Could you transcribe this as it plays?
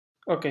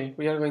Okay,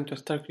 we are going to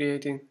start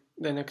creating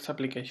the next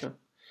application.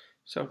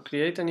 So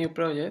create a new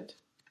project.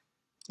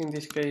 In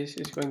this case,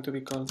 it's going to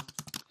be called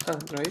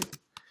Android.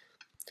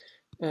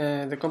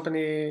 The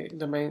company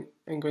domain,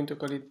 I'm going to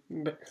call it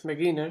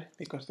beginner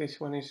because this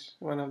one is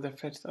one of the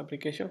first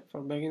applications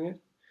for beginners.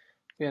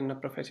 We are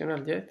not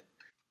professional yet.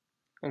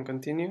 And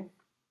continue.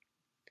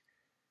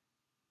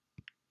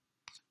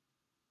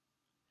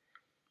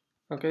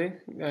 Okay,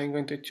 I'm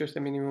going to choose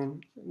the minimum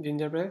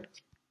gingerbread.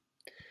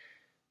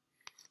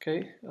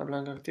 Okay, a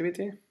blank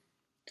activity.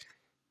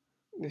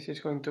 This is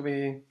going to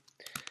be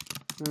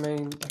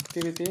main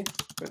activity.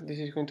 This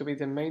is going to be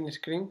the main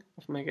screen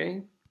of my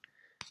game.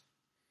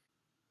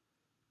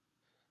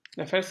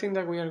 The first thing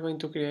that we are going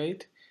to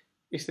create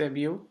is the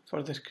view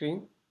for the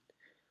screen.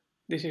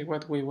 This is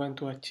what we want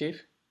to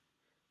achieve.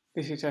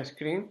 This is a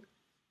screen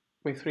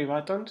with 3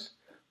 buttons,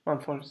 one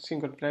for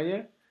single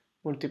player,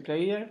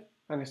 multiplayer,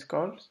 and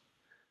scores.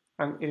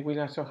 And it will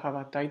also have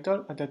a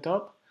title at the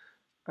top.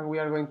 And we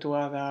are going to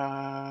add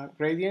a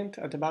gradient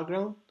at the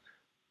background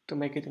to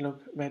make it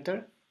look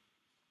better.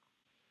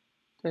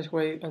 Let's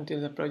wait until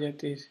the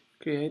project is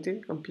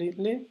created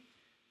completely.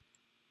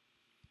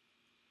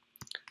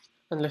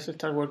 And let's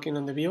start working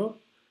on the view.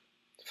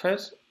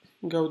 First,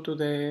 go to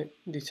the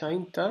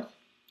Design tab.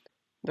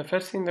 The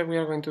first thing that we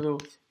are going to do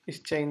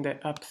is change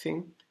the app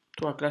theme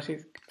to a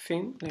classic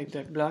theme, like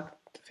the black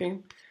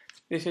theme.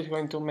 This is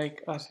going to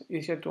make us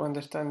easier to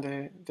understand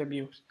the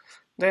views.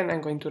 Then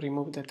I'm going to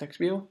remove the text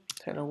view,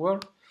 hello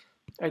world.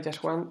 I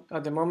just want,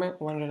 at the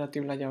moment, one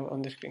relative layout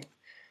on the screen.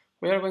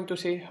 We are going to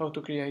see how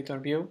to create our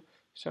view.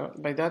 So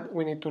by that,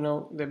 we need to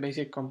know the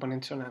basic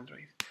components on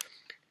Android.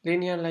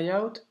 Linear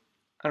layout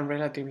and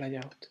relative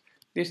layout.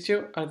 These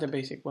two are the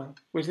basic ones.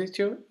 With these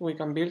two, we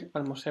can build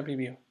almost every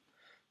view.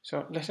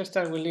 So let's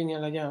start with linear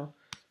layout.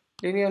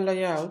 Linear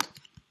layout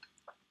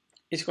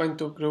is going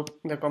to group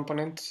the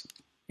components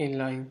in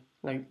line,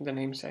 like the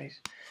name says.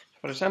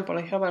 For example,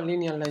 I have a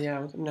linear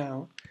layout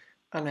now,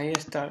 and I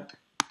start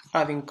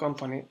adding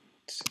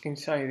components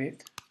inside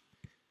it,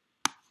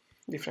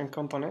 different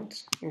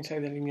components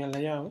inside the linear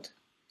layout.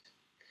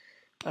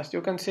 As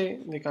you can see,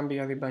 they can be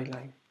added by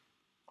line.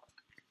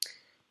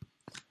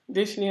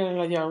 This linear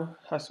layout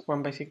has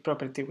one basic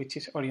property, which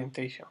is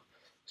orientation.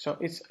 So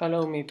it's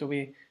allowed me to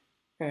be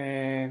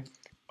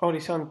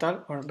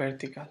horizontal or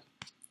vertical.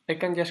 I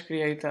can just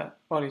create a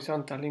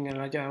horizontal linear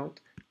layout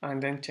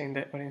and then change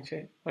the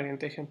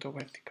orientation to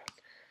vertical.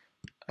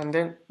 And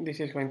then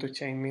this is going to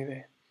change me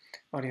the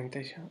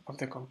orientation of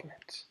the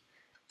components.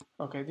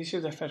 Okay, this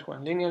is the first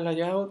one. Linear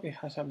layout, it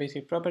has a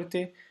basic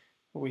property,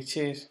 which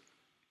is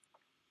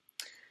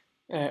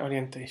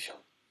orientation.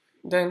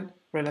 Then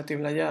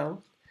relative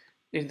layout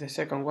is the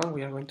second one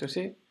we are going to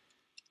see.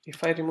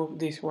 If I remove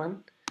this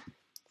one,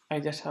 I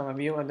just have a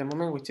view at the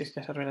moment, which is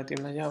just a relative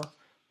layout.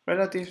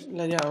 Relative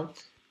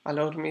layout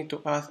allows me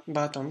to add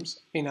buttons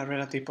in a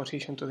relative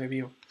position to the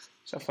view.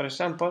 So for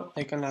example,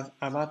 I can add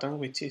a button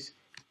which is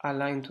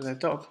aligned to the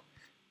top.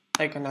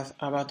 I can add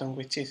a button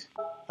which is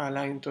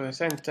aligned to the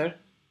center.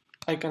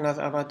 I can add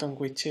a button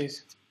which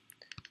is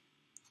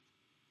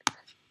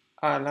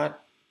aligned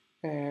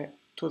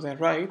to the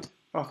right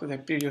of the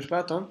previous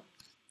button.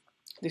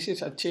 This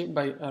is achieved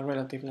by a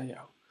relative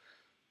layout.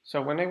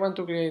 So when I want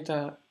to create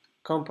a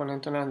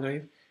component on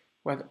Android,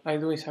 what I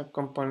do is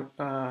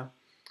a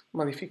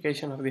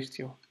modification of these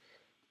two.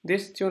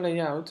 These two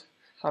layouts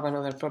have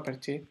another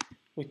property,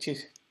 which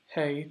is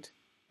height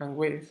and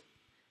width.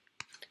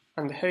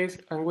 And the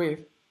height and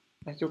width,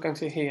 as you can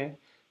see here,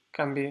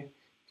 can be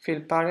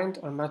fill parent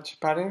or match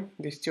parent.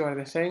 These two are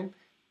the same.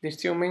 These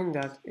two mean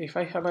that if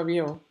I have a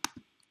view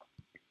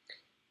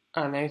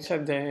and I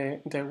set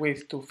the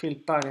width to fill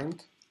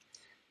parent,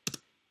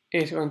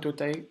 it's going to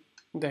take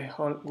the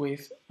whole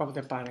width of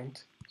the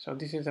parent. So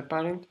this is the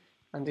parent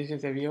and this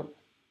is the view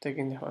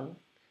taking the whole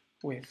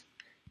width.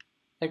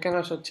 I can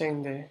also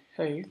change the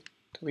height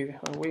to be the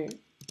whole width,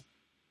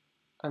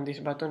 and this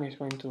button is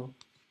going to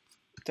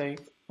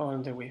take all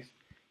the width.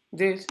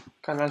 This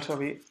can also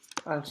be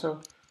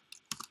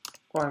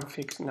one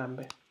fixed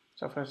number.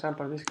 So for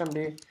example, this can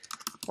be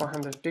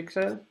 100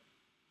 pixels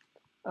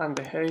and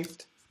the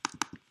height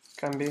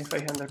can be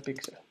 500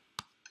 pixels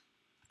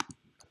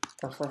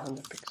or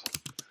 400 pixels.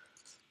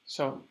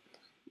 So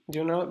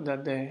you know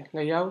that the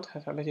layout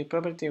has a basic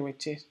property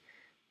which is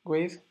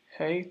width,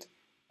 height.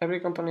 Every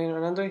component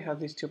on Android has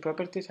these two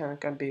properties and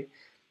it can be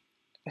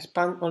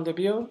expand all the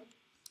view,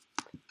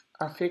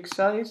 a fixed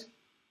size,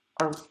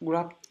 or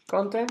grab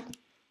content,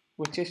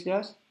 which is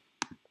just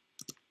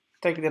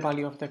take the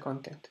value of the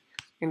content.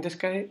 In this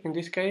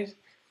case,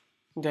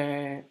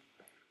 the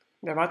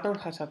button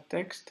has a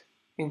text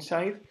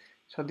inside,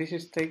 so this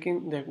is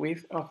taking the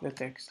width of the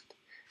text.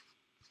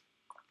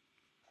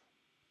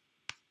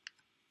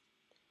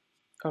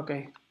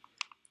 Okay,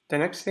 the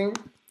next thing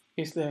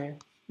is the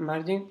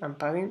margin and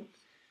padding.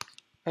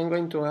 I'm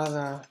going to add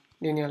a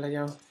linear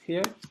layout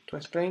here to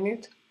explain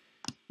it.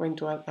 I'm going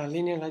to add a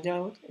linear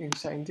layout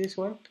inside this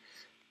one.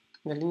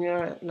 The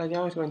linear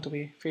layout is going to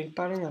be fill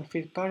parent and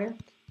fill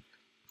parent.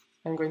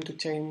 I'm going to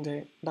change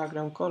the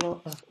background color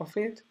of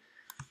it.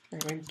 I'm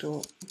going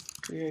to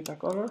create a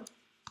color.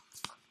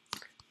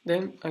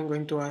 Then I'm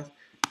going to add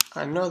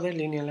another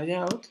linear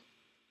layout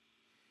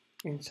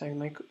inside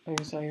my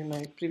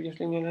previous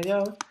linear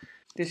layout.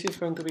 This is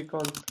going to be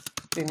called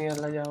linear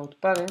layout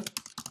parent.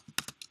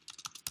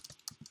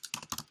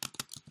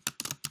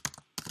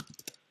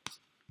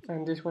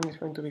 And this one is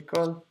going to be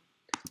called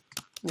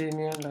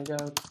linear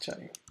layout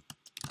child.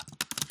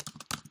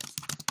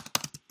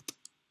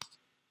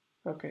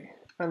 Okay,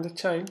 and the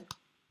child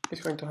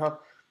is going to have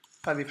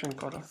a different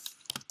color.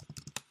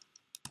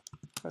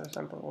 For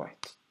example,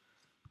 white.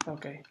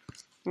 Okay,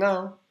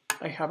 now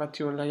I have a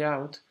two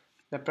layout.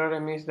 The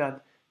problem is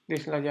that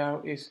this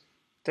layout is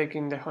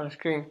taking the whole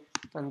screen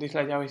and this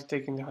layout is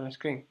taking the whole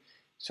screen.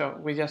 So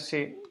we just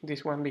see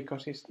this one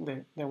because it's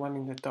the one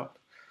in the top.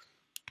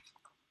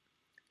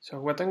 So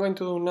what I'm going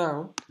to do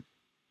now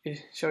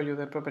is show you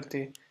the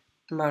property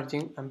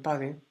margin and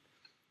padding.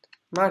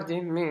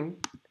 Margin means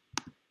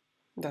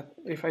that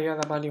if I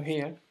add a value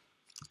here,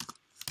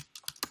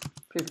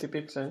 50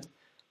 pixels,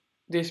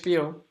 this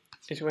view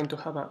is going to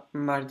have a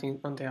margin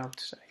on the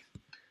outside.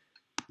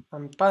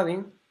 And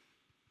padding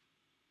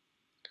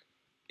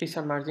is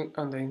a margin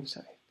on the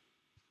inside.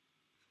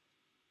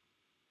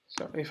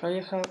 So if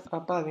I have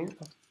a padding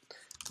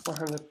of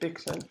 100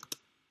 pixels,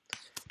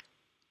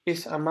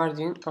 it's a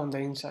margin on the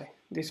inside.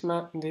 This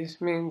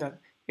means that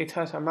it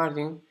has a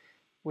margin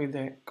with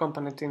the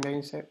component in the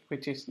inside,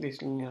 which is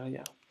this linear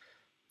layout.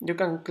 You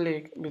can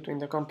click between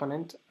the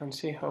components and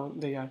see how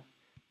they are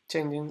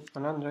changing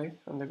on Android,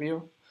 on the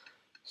view.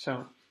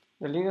 So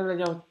the linear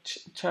layout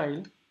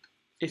child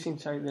is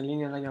inside the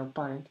linear layout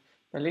parent.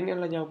 The linear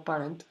layout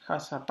parent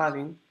has a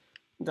padding,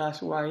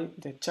 that's why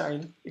the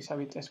child is a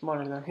bit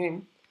smaller than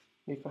him,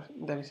 because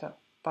there is a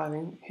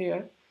padding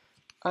here,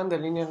 and the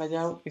linear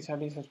layout is a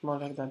bit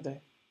smaller than the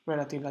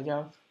relative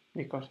layout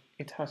because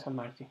it has a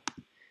margin.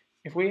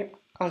 If we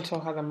also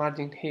had a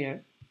margin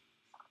here,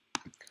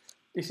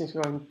 this is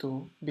going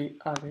to be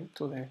added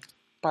to the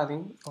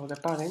padding of the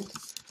parent,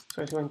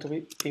 so it's going to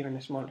be even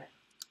smaller.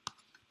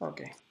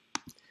 Okay,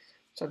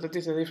 so that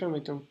is the difference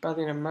between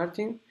padding and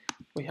margin.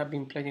 We have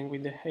been playing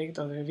with the height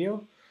of the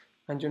view,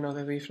 and you know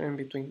the difference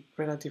between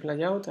relative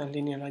layout and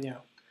linear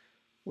layout.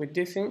 With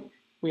this thing,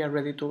 we are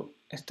ready to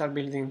start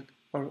building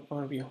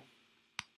our view.